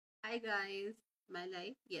Hi guys, my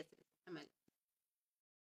life. Yes, yes, I'm alive.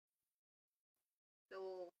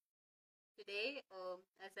 So today,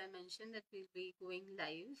 as I mentioned, that we'll be going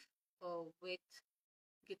live with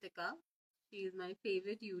Gitika. She is my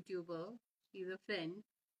favorite YouTuber. She's a friend,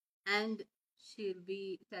 and she'll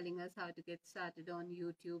be telling us how to get started on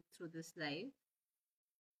YouTube through this live.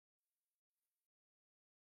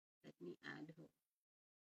 Let me add her.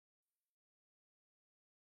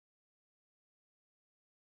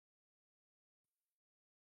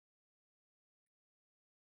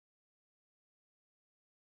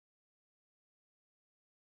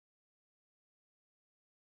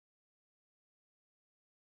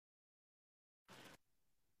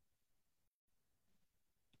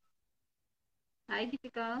 Hi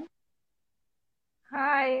Gitika,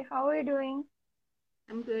 Hi, how are you doing?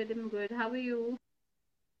 I'm good. I'm good. How are you?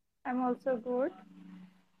 I'm also good.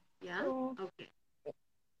 Yeah. So, Okay.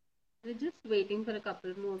 We're just waiting for a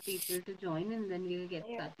couple more people to join, and then we'll get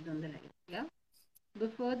yeah, started on the live. Yeah.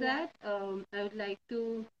 Before yeah, that, I would like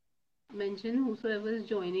to mention whosoever is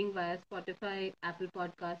joining via Spotify, Apple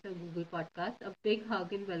Podcasts, or Google Podcasts, a big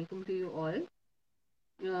hug and welcome to you all.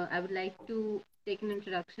 I would like to take an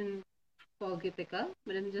introduction for Gipika,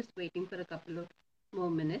 but I'm just waiting for a couple of more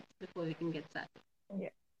minutes before we can get started. yeah.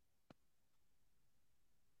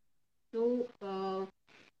 So,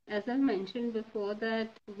 as I mentioned before, that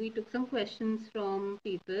we took some questions from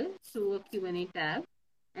people through a Q&A tab,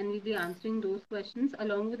 and we'll be answering those questions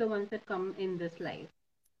along with the ones that come in this live.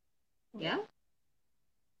 Yeah,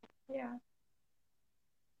 Yeah. yeah.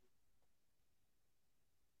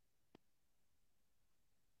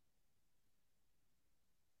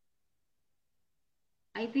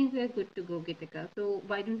 I think we're good to go, Gitika. So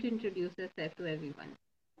why don't you introduce yourself to everyone?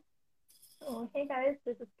 So, hey guys,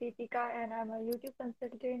 this is Kritika and I'm a YouTube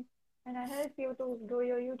consultant and I help you to grow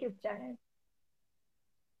your YouTube channel.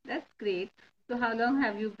 That's great. So how long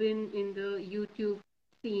have you been in the YouTube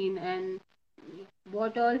scene, and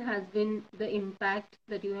what all has been the impact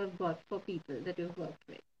that you have got for people that you've worked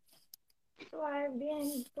with? So, I've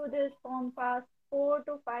been through this from past 4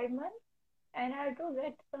 to 5 months and I do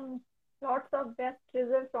get some lots of best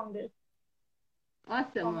results from this for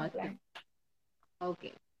Awesome, my awesome. client.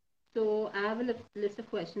 Okay. So I have a list of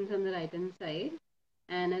questions on the right hand side,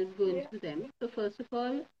 and I'll go Yeah. into them. So first of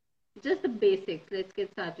all, just the basics. Let's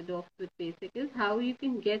get started off with basic is how you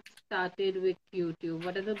can get started with YouTube.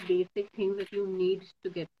 What are the basic things that you need to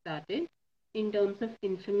get started in terms of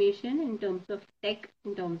information, in terms of tech,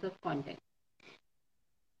 in terms of content?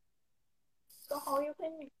 So,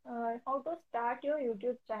 how to start your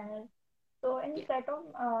YouTube channel? So, in Yes. set of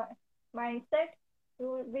mindset, you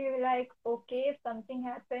will be like, okay, if something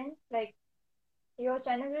happens, like your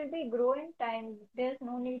channel will be grow in time. There's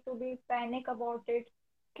no need to be panic about it.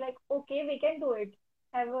 It's like, okay, we can do it.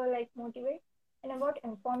 Have a like motivate and about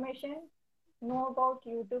information, know about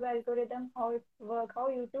YouTube algorithm, how it work, how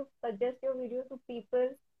YouTube suggests your video to people,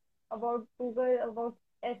 about Google, about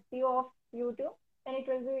SEO of YouTube, and it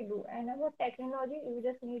will be do. And about technology, you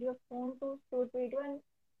just need your phone to shoot video and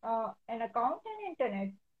an account and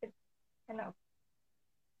internet. It's enough.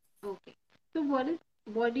 Okay. So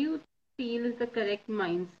what do you feel is the correct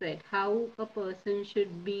mindset? How a person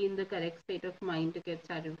should be in the correct state of mind to get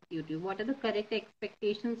started with YouTube? What are the correct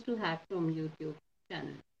expectations to have from YouTube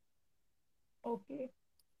channel? Okay.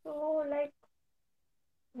 So like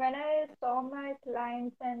when I saw my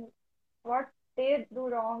clients and what they do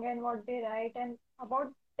wrong and what they right and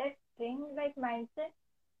about that thing like mindset,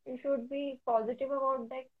 you should be positive about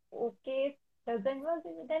that. Okay, doesn't work,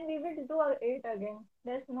 then we will do it again.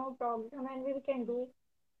 There's no problem and we can do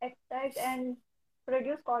expect and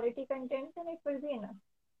produce quality content and it will be enough.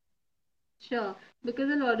 Sure, because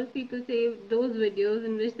a lot of people say those videos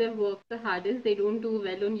in which they've worked the hardest, they don't do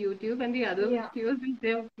well on YouTube, and the other Yeah, videos which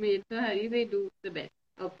they've made the hurry, they do the best.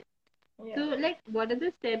 Okay. So, yeah. like, what are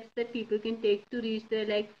the steps that people can take to reach their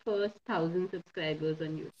like first 1,000 subscribers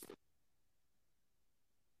on YouTube?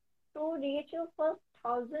 To reach your first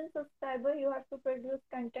 1,000 subscriber, you have to produce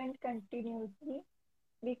content continuously,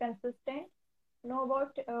 be consistent, know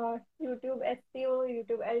about YouTube SEO,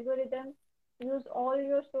 YouTube algorithm, use all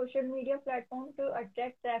your social media platforms to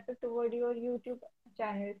attract traffic toward your YouTube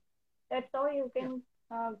channel. That's how you Yeah.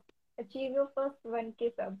 can achieve your first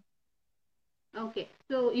 1K sub. Okay.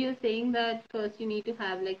 So you're saying that first you need to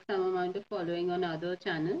have like some amount of following on other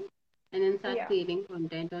channels, and then start Yeah, creating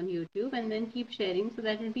content on YouTube, and then keep sharing so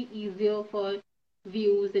that it'll be easier for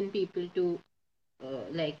views and people to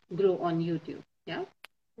like grow on YouTube. Yeah.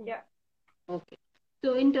 yeah, Okay.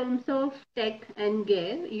 So in terms of tech and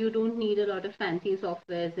gear, you don't need a lot of fancy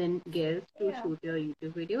softwares and gears to yeah, shoot your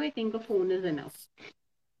YouTube video. I think a phone is enough.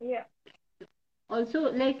 Yeah.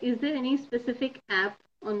 Also, like, is there any specific app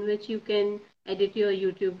on which you can edit your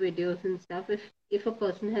YouTube videos and stuff if a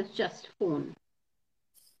person has just phone?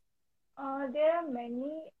 There are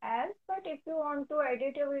many apps, but if you want to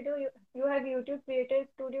edit your video, you have YouTube Creator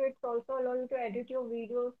Studio. It's also allow you to edit your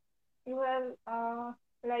videos. You have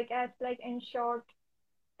like apps like InShot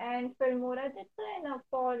and Filmora. That's enough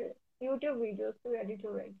for YouTube videos to edit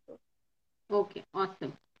your videos. Okay,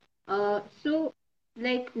 awesome. So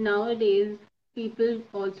like nowadays, people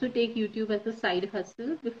also take YouTube as a side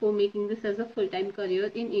hustle before making this as a full-time career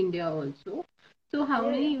in India also. So how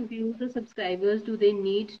Yeah, yeah. many views or subscribers do they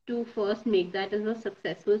need to first make that as a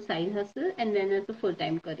successful side hustle and then as a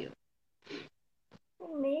full-time career?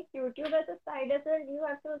 To make YouTube as a side hustle, you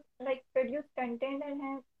have to like produce content and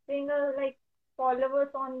having like followers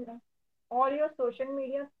on all your social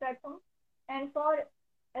media platforms. And for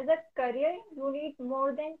as a career, you need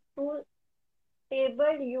more than two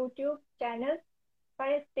stable YouTube channels.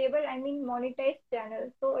 By stable, I mean monetized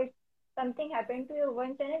channels. So if something happened to your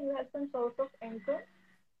one channel, you have some source of income.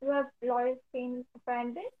 You have loyal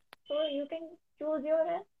fan base, so you can choose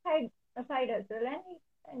your side hustle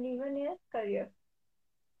and even your career.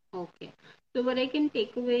 Okay. So what I can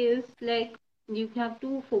take away is like you have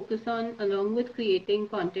to focus on, along with creating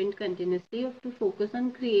content continuously, you have to focus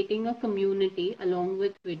on creating a community along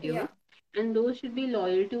with videos, Yeah, and those should be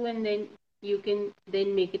loyal to, and then you can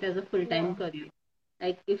then make it as a yeah, full-time career.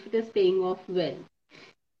 Like if it is paying off well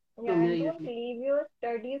yeah. from your And don't YouTube. leave your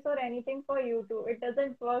studies or anything for YouTube. It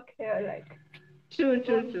doesn't work here. Like True,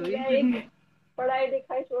 true, don't true. be You like shouldn't पढ़ाई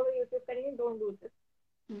लिखाई छोड़ो YouTube करेंगे. Don't do this.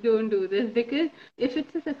 don't do this because if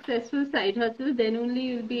it's a successful side hustle, then only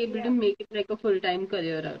you'll be able to Yeah, make it like a full-time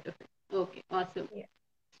career out of it. Okay, awesome. yeah.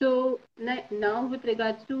 So like now with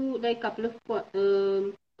regards to like couple of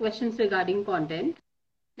questions regarding content,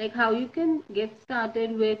 like how you can get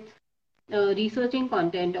started with researching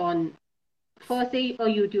content on for say a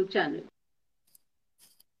YouTube channel.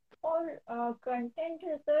 For content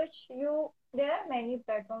research, you there are many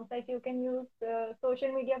platforms like you can use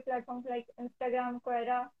social media platforms like Instagram,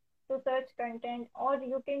 Quora to search content, or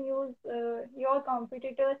you can use your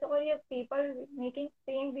competitors or your people making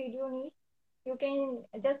same video niche. You can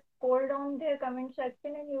just scroll down their comment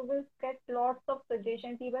section and you will get lots of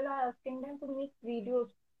suggestions. People are asking them to make videos.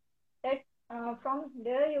 That from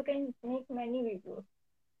there you can make many videos.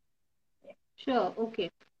 Sure, okay.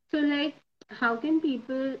 So like how can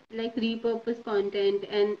people like repurpose content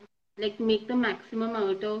and like make the maximum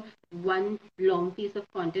out of one long piece of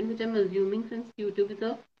content, which I'm assuming since YouTube is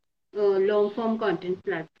a long form content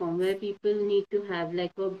platform where people need to have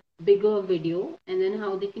like a bigger video and then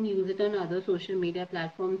how they can use it on other social media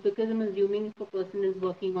platforms, because I'm assuming if a person is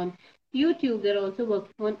working on YouTube, they're also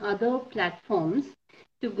working on other platforms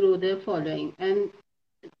to grow their following. And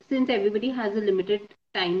since everybody has a limited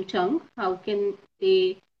time chunk, how can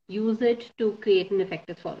they use it to create an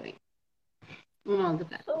effective following on all the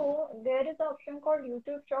platforms? So there is an option called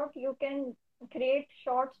YouTube Short. You can create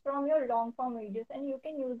shorts from your long form videos, and you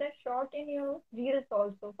can use that short in your reels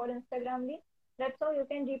also for Instagram Reels. That's how you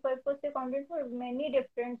can repurpose your content for many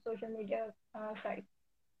different social media sites.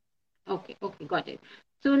 Okay, okay, got it.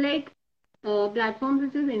 So like platforms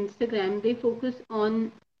such as Instagram, they focus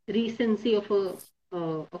on recency of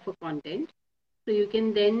a content. So you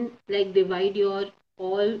can then like divide your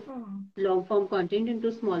all Hmm. long form content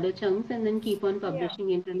into smaller chunks and then keep on Yeah, publishing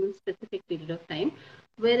it in a specific period of time.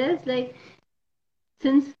 Whereas like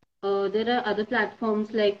since there are other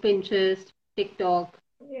platforms like Pinterest, TikTok,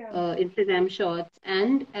 yeah, Instagram Shorts,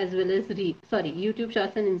 and as well as YouTube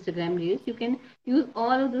Shorts and Instagram Reels, you can use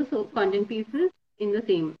all of those content pieces in the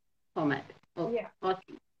same format. Okay, yeah.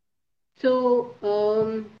 awesome. So,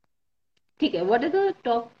 okay, what are the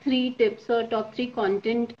top three tips or top three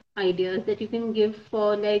content ideas that you can give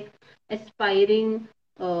for like aspiring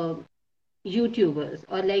uh, YouTubers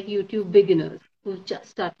or like YouTube beginners who've just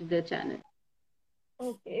started their channel?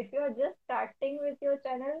 Okay, if you are just starting with your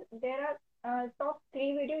channel, there are top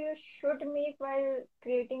three video you should make while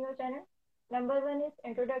creating your channel. Number one is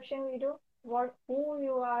introduction video. Who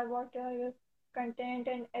you are, what are your content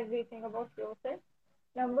and everything about yourself.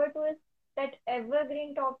 Number two is that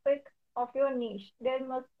evergreen topic of your niche. There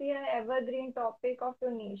must be an evergreen topic of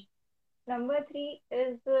your niche. Number three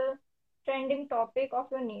is trending topic of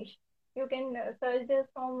your niche. You can search this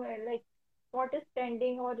from like what is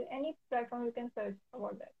trending or any platform you can search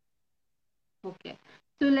about that. Okay.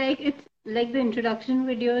 So like it's like the introduction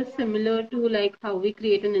video is Yeah, similar to like how we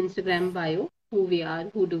create an Instagram bio, who we are,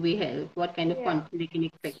 who do we help, what kind of yeah, content we can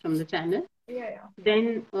expect from the channel. Yeah.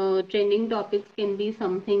 Then trending topics can be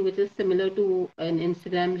something which is similar to an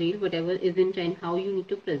Instagram reel, whatever is in trend, how you need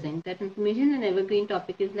to present that information. And evergreen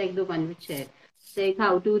topic is like the one which shared, like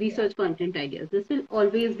how to Yeah. research content ideas. This will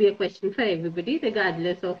always be a question for everybody,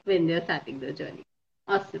 regardless of when they're starting their journey.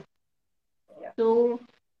 Awesome. Yeah. So,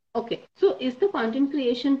 okay. So, is the content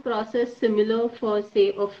creation process similar for, say,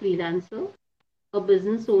 a freelancer, a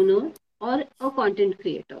business owner, or a content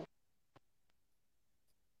creator?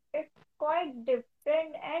 It's quite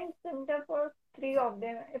different and similar for three of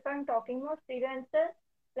them. If I'm talking about freelancer,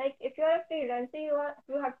 like if you're a freelancer,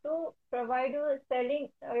 you have to provide your selling.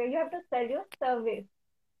 You have to sell your service.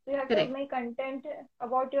 You have to Correct. make content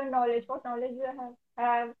about your knowledge, what knowledge you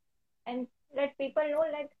have, and let people know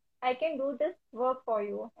like I can do this work for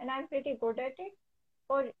you, and I'm pretty good at it.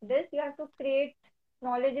 For this, you have to create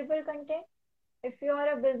knowledgeable content. If you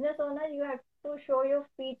are a business owner, you have to show your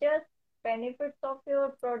features, benefits of your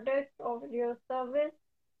product, of your service,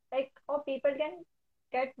 like how people can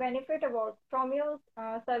get benefit about from your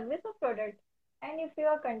service or product. And if you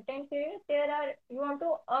are content creator, you want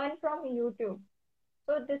to earn from YouTube.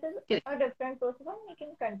 So this is Correct. a different process of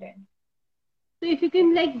making content. So if you Yeah.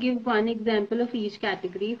 can like give one example of each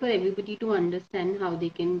category for everybody to understand how they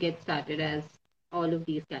can get started as all of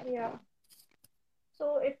these Yeah. categories.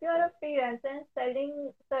 So if you are a freelancer and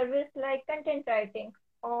selling service like content writing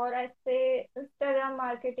or I say Instagram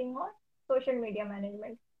marketing or social media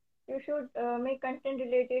management, you should make content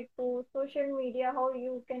related to social media, how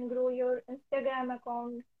you can grow your Instagram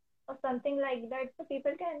account or something like that, so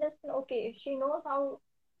people can understand. Okay, she knows how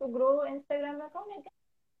to grow Instagram account.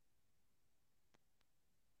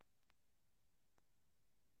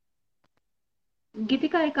 And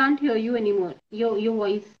Gitika, I can't hear you anymore. Your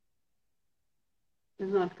voice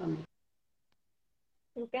is not coming.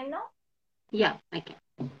 you can now. Yeah, I can.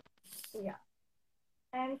 Yeah.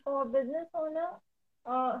 And for business owner,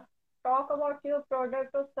 uh, talk about your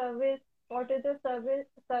product or service. What is the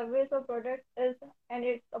service or product is, and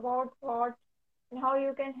it's about what and how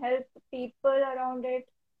you can help people around it.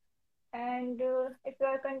 And if you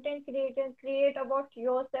are content creator, create about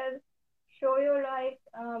yourself, show your life,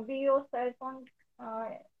 be yourself on uh,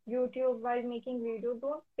 YouTube while making video.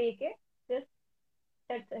 Don't fake it. Just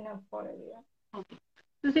that's enough for everyone. Okay.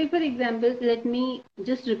 So say for example, let me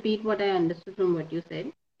just repeat what I understood from what you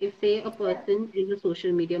said. If say a Yeah, person is a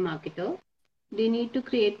social media marketer, they need to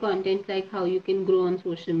create content like how you can grow on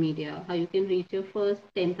social media, how you can reach your first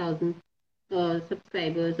 10,000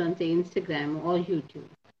 subscribers on say Instagram or YouTube,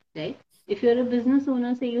 right? If you're a business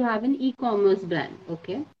owner, say you have an e-commerce brand,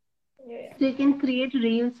 okay? yeah, So you can create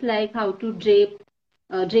reels like how to drape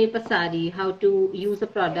a sari, how to use a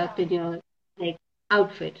product yeah, in your like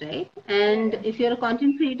outfit, right? yeah, And yeah, if you're a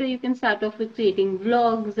content creator, you can start off with creating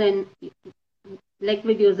vlogs and like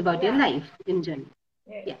videos about your yeah, life in general.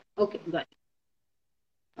 yeah, yeah. Yeah, okay, got it.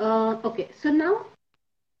 Okay, so now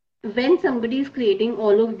when somebody is creating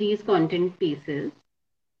all of these content pieces,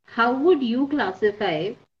 how would you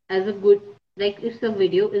classify as a good, like if the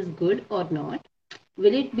video is good or not?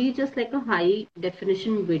 Will it be just like a high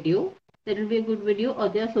definition video that will be a good video, or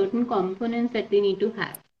there are certain components that they need to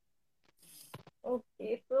have?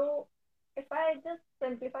 Okay, so if I just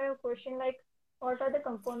simplify your question, like what are the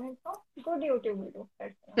components of good YouTube video?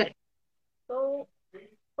 That's enough. Correct. So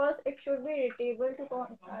first, it should be relatable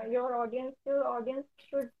to your audience. Your audience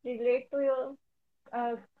should relate to your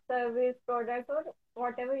uh, service, product, or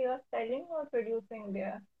whatever you are selling or producing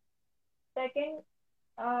there. Second,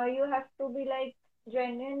 you have to be like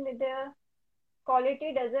genuine with the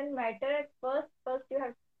quality doesn't matter at first. First, you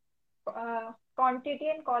have quantity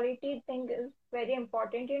and quality thing is very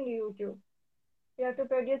important in YouTube. You have to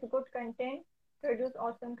produce good content, produce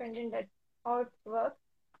awesome content. That's how it works.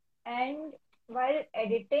 And while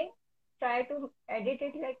editing, try to edit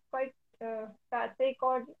it like quite classic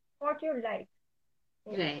or what you like.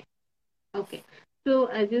 Yeah, Right. Okay. So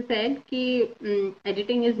as you said,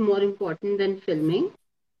 editing is more important than filming.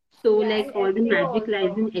 So yeah, like and all the SEO magic lies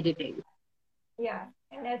also. in editing. Yeah,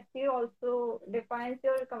 and SEO also defines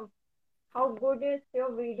your how good is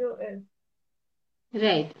your video is.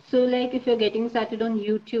 Right. So like if you're getting started on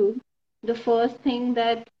YouTube, the first thing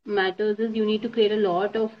that matters is you need to create a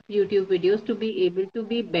lot of YouTube videos to be able to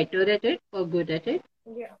be better at it or good at it.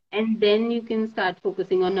 Yeah, And then you can start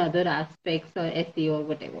focusing on other aspects or SEO or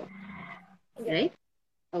whatever. yeah, Right?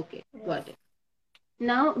 Okay, yeah. got it.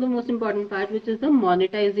 Now the most important part, which is the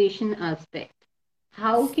monetization aspect.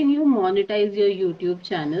 How can you monetize your YouTube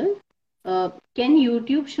channel? Can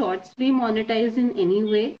YouTube Shorts be monetized in any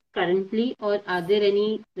way currently, or are there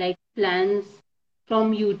any like plans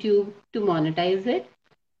from YouTube to monetize it?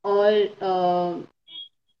 Or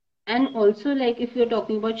And also, like if you're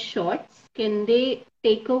talking about shorts, can they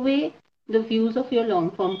take away the views of your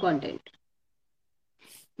long form content,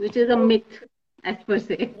 which is a So myth, as per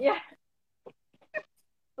se. yeah,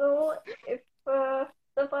 so if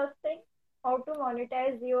the first thing, how to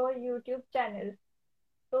monetize your YouTube channel.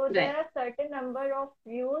 So there Right. are certain number of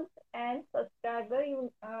views and subscriber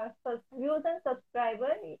views and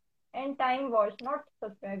subscriber and time watch, not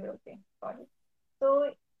subscriber. Okay, sorry.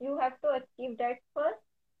 So you have to achieve that first,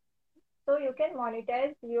 so you can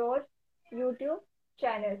monetize your YouTube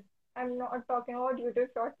channel. I'm not talking about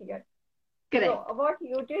YouTube Short here. So Correct. about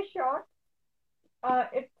YouTube Short,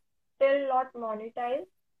 it's still not monetized.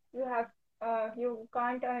 You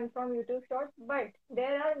can't earn from YouTube Short, but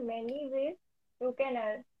there are many ways you can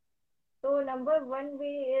earn. So number one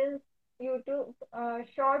way is YouTube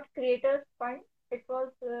Short Creators Fund. It was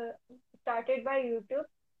started by YouTube.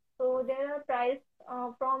 So there are price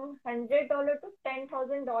from $100 to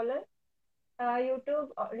 $10,000. YouTube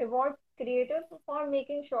rewards creators for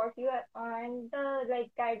making short. And the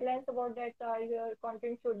like guidelines about that are your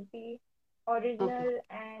content should be Okay. original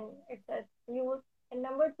and it's a use. And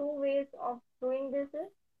number two ways of doing this is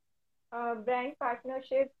brand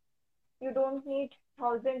partnership. You don't need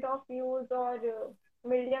thousands of views or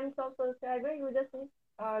millions of subscribers. You just need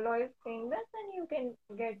loyal fans and you can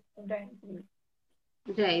get brand deals.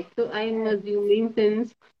 Right. So I'm And assuming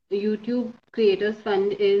since the YouTube Creators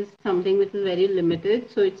Fund is something which is very limited,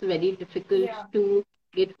 so it's very difficult yeah, to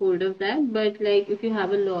get hold of that. But like if you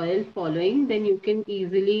have a loyal following, then you can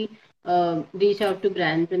easily reach out to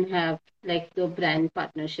brands and have like the brand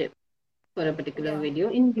partnership for a particular yeah, video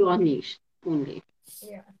in your niche only.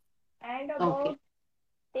 yeah. And Okay. about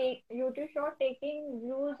take YouTube Short taking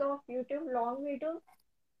views of YouTube long videos.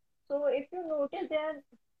 So if you notice, there are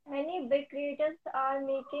many big creators are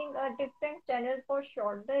making a different channel for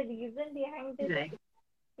short. The reason behind this is Right.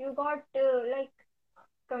 you got like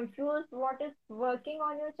confused what is working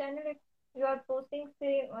on your channel if you are posting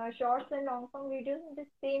same shorts and long form videos in the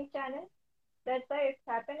same channel. That's why it's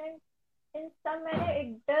happened, and in some manner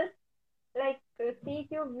it does like seek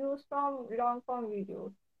your views from long form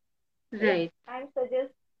videos. If Right. I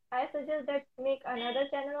suggest that make another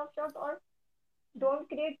channel of short or don't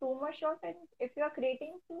create too much short, and if you are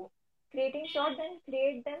creating short, then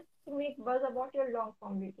create them to make buzz about your long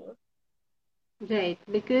form videos. Right.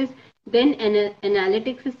 Because then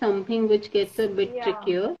analytics is something which gets a bit Yeah,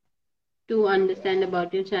 trickier to yeah, understand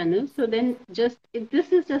about your channel. So then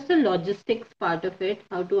this is just a logistics part of it,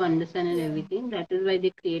 how to understand and yeah, everything. That is why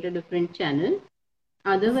they create a different channel.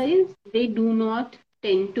 Otherwise, they do not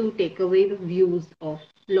tend to take away the views of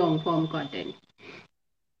long form content.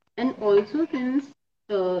 And yeah, also since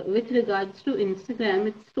with regards to Instagram,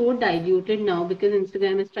 it's so diluted now because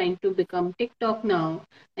Instagram is trying to become TikTok now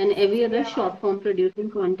and every other yeah, short form producing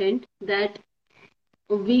content that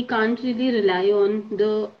we can't really rely on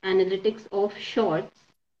the analytics of shorts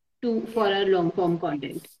to for yeah, our long form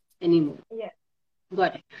content anymore. yeah,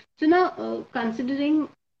 Got it. So now, considering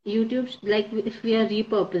YouTube, like if we are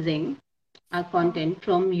repurposing our uh-huh. content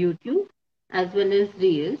from YouTube as well as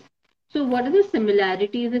Reels, so what are the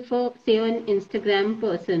similarities if a say an Instagram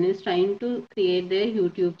person is trying to create their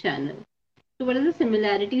YouTube channel? So what are the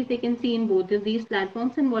similarities they can see in both of these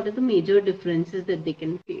platforms, and what are the major differences that they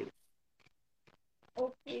can feel?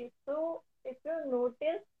 Okay, so if you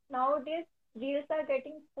notice, nowadays reels are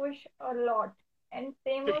getting pushed a lot, and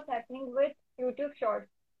same Right. was happening with YouTube Shorts.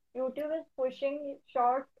 YouTube is pushing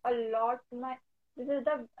shorts a lot. This is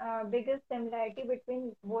the biggest similarity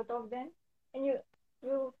between both of them, and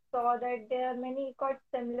you saw that there are many quite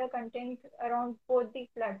similar content around both these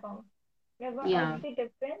platforms. Yeah. The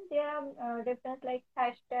difference, there are difference like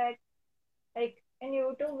hashtag. Like in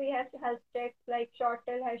YouTube, we have hashtags like short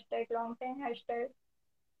tail hashtag, long tail hashtag,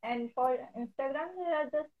 and for Instagram, there are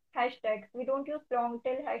just hashtags. We don't use long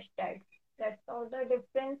tail hashtags. That's all the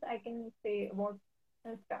difference I can say about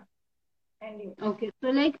Insta and YouTube. Okay. So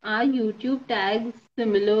like are YouTube tags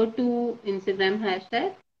similar to Instagram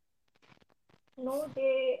hashtags? No,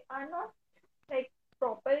 they are not like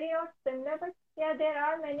properly or similar, but yeah, there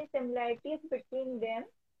are many similarities between them.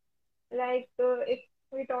 Like if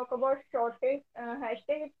we talk about shortage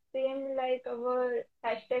hashtag, it's same like our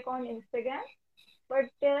hashtag on Instagram, but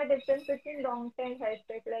there are difference between long term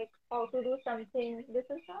hashtag, like how to do something. This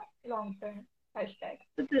is a long term hashtag.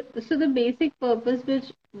 So the basic purpose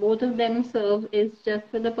which both of them serve is just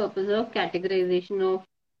for the purpose of categorization of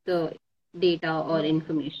the data or Yeah.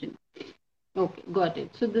 information. Okay, got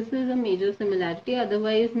it. So this is a major similarity.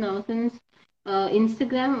 Otherwise, now since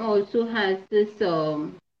Instagram also has this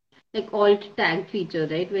like alt tag feature,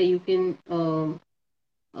 right, where you can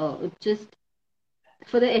just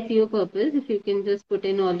for the SEO purpose, if you can just put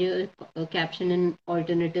in all your caption and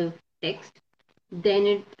alternative text, then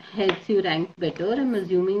it helps you rank better. I'm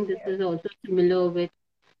assuming this Yes. is also similar with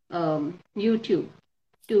YouTube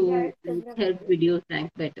Yeah, to it's similar with help you. videos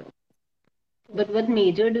rank better. Yes. But what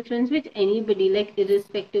major difference which anybody, like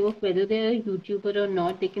irrespective of whether they're a YouTuber or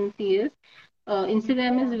not, they can see is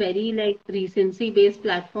Instagram is Yeah. very like recency based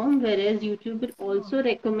platform, whereas YouTube will Oh. also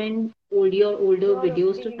recommend older Your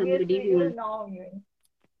videos to previous somebody who video will, now even.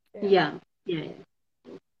 Yeah. yeah, yeah,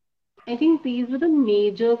 yeah. I think these were the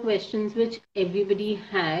major questions which everybody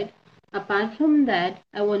had. Apart from that,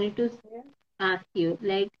 I wanted to Yeah. ask you,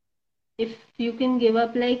 like, if you can give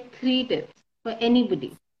up like three tips for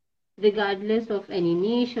anybody, regardless of any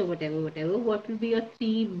niche or whatever, what will be your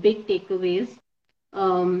three big takeaways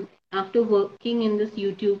after working in this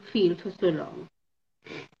YouTube field for so long?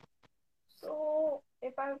 So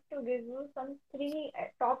if I have to give you some three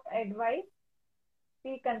top advice,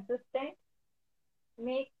 be consistent,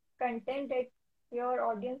 make content that your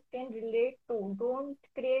audience can relate to. Don't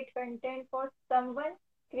create content for someone,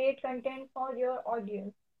 create content for your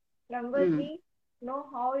audience. Number Mm, three, know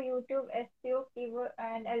how YouTube SEO keyword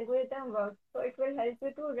and algorithm works. So it will help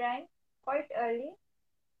you to rank quite early.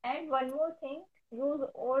 And one more thing, use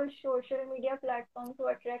all social media platforms to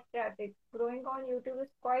attract traffic. Growing on YouTube is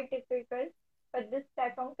quite difficult, but this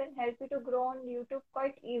platform can help you to grow on YouTube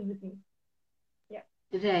quite easily. Yeah,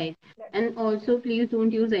 right. that's And also, please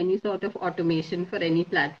don't use any sort of automation for any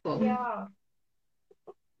platform. yeah,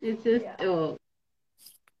 It's just yeah,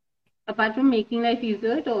 apart from making life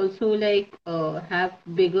easier, it also like have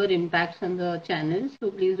bigger impacts on the channel.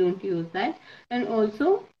 So please don't use that. And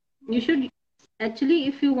also, you should actually,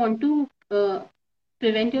 if you want to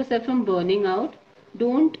prevent yourself from burning out,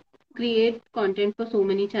 don't create content for so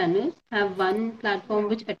many channels. Have one platform yeah,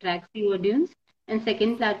 which attracts the audience, and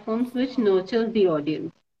second platforms which uh, nurtures the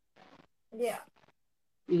audience. yeah,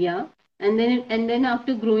 Yeah, and then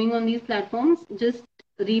after growing on these platforms, just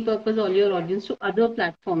repurpose all your yeah, audience to other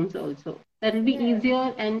platforms also. That will be yeah.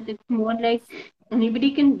 easier, and it's more like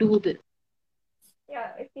anybody can do this.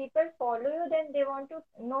 Yeah, if people follow you, then they want to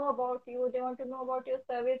know about you. They want to know about your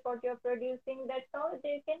service, what you're producing. That's how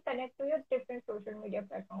they can connect to your different social media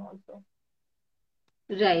platform also.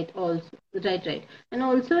 Right, also, right. And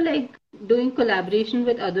also like doing collaboration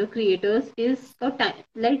with other creators is a time,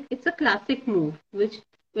 like it's a classic move, which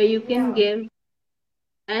where you can Yeah, give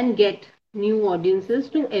and get new audiences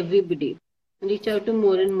to yeah, everybody, reach out to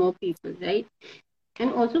more yes, and more people, right?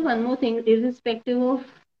 And also one more thing, irrespective of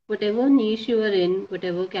whatever niche you are in,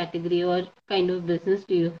 whatever category or kind of business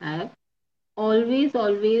do you have, always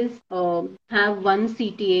have one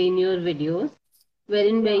CTA in your videos,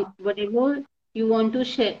 wherein yeah, whatever you want to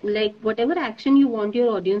share, like whatever action you want your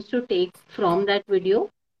audience to take from that video,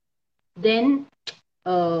 then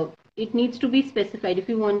uh, it needs to be specified. If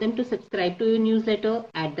you want them to subscribe to your newsletter,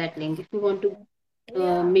 add that link. If you want to yeah,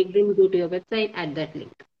 yeah. make them go to your website, add that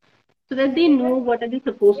link so that And they know even, what are they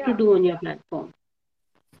supposed to yeah, do on your platform.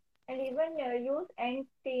 and even use end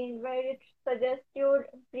screen where it suggests your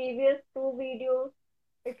previous two videos.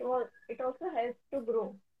 It also helps to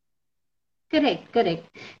grow. Correct.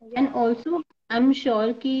 And Yeah, also, I'm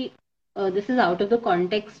sure ki this is out of the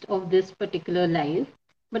context of this particular live,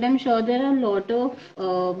 but I'm sure there are a lot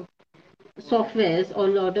of softwares or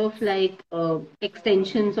a lot of like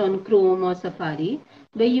extensions on Chrome or Safari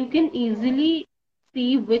where you can yeah, easily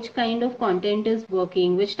see which kind of content is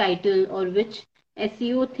working, which title or which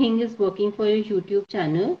SEO thing is working for your YouTube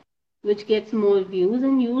channel, which gets more views,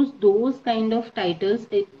 and use those kind of titles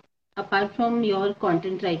apart from your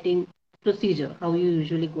content writing procedure, how you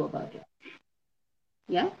usually go about it.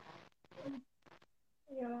 Yeah,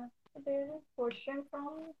 yeah. There is a question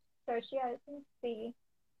from Shashi, I think see.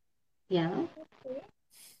 yeah, Let me see.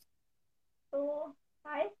 So,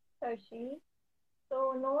 hi Shashi.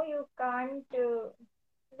 So, no, you can't,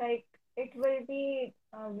 like, it will be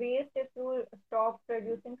waste if you stop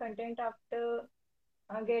producing content after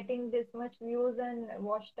getting this much views and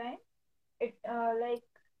watch time. It, like,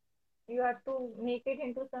 you have to make it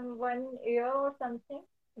into some 1 year or something.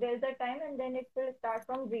 There's a time, and then it will start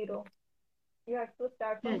from zero. You have to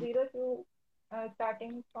start from right. zero to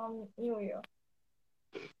starting from new year.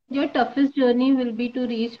 Your toughest journey will be to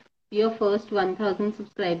reach your first 1000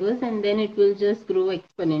 subscribers and then it will just grow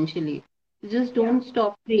exponentially. Just Yeah, don't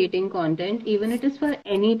stop creating content, even it is for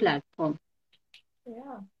any platform.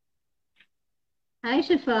 yeah, Hi,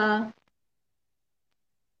 Shifa.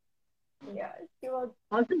 yeah. She was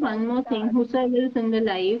Also, one from more thing, start. whosoever is in the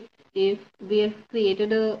live, if we have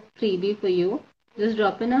created a freebie for you, just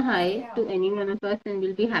drop in a hi Yeah, to any one of us and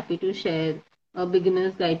we'll be happy to share a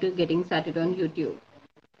beginner's guide to getting started on YouTube.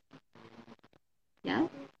 Yeah,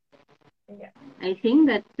 Yeah. I think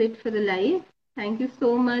that's it for the live. Thank you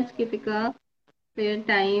so much, Kipika, for your Yeah.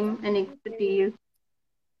 time and Thank you. expertise.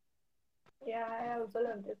 Yeah, I also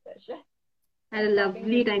love this session. Had a Like talking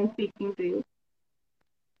lovely with time you. speaking to you.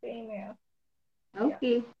 Same here. Yeah.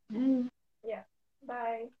 Okay. Bye. Yeah.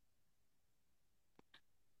 Bye.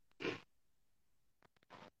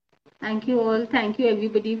 Thank you all. Thank you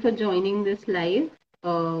everybody for joining this live.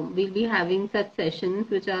 We'll be having such sessions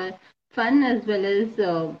which are fun as well as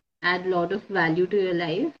add a lot of value to your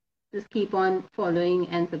life. Just keep on following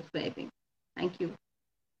and subscribing. Thank you.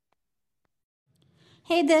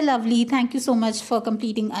 Hey there, lovely. Thank you so much for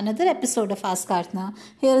completing another episode of Ask Artna.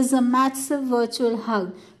 Here is a massive virtual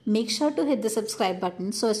hug. Make sure to hit the subscribe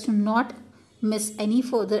button so as to not miss any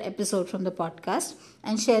further episode from the podcast,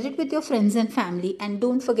 and share it with your friends and family. And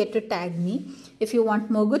don't forget to tag me. If you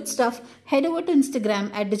want more good stuff, head over to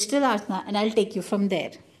Instagram at Digital Artna and I'll take you from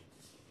there.